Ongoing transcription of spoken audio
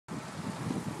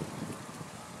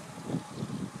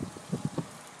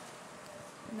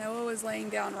Noah was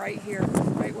laying down right here,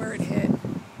 right where it hit.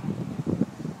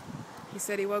 He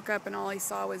said he woke up and all he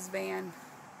saw was van.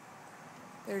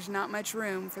 There's not much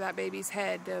room for that baby's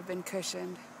head to have been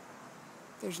cushioned.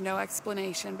 There's no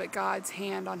explanation but God's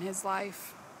hand on his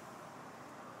life.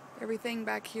 Everything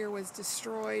back here was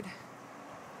destroyed.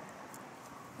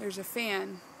 There's a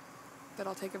fan that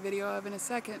I'll take a video of in a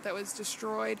second that was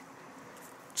destroyed.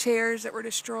 Chairs that were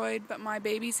destroyed, but my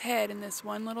baby's head in this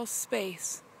one little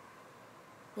space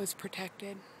was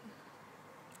protected.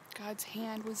 God's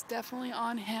hand was definitely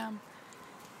on him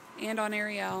and on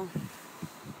Ariel,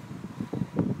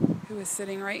 who was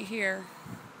sitting right here.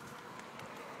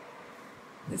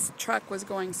 This truck was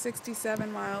going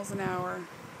 67 miles an hour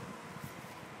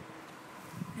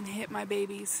and hit my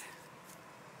babies.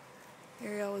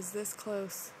 Ariel was this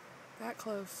close, that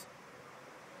close.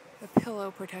 The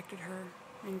pillow protected her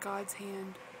in God's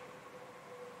hand.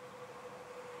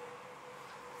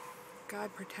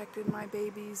 God protected my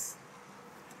babies,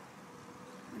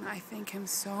 and I thank him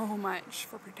so much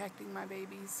for protecting my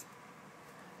babies.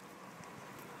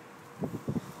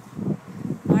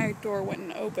 My door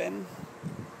wouldn't open.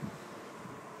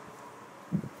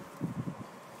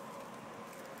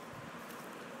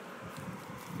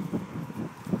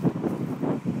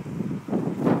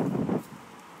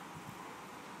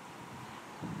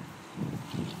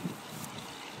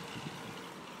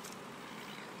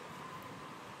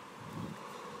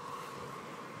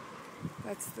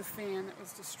 That's the fan that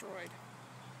was destroyed.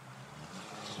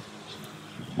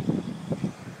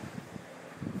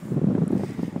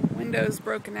 Windows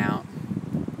broken out.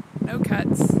 No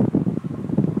cuts.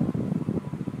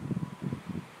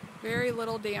 Very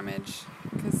little damage,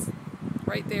 because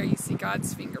right there you see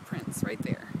God's fingerprints, right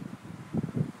there.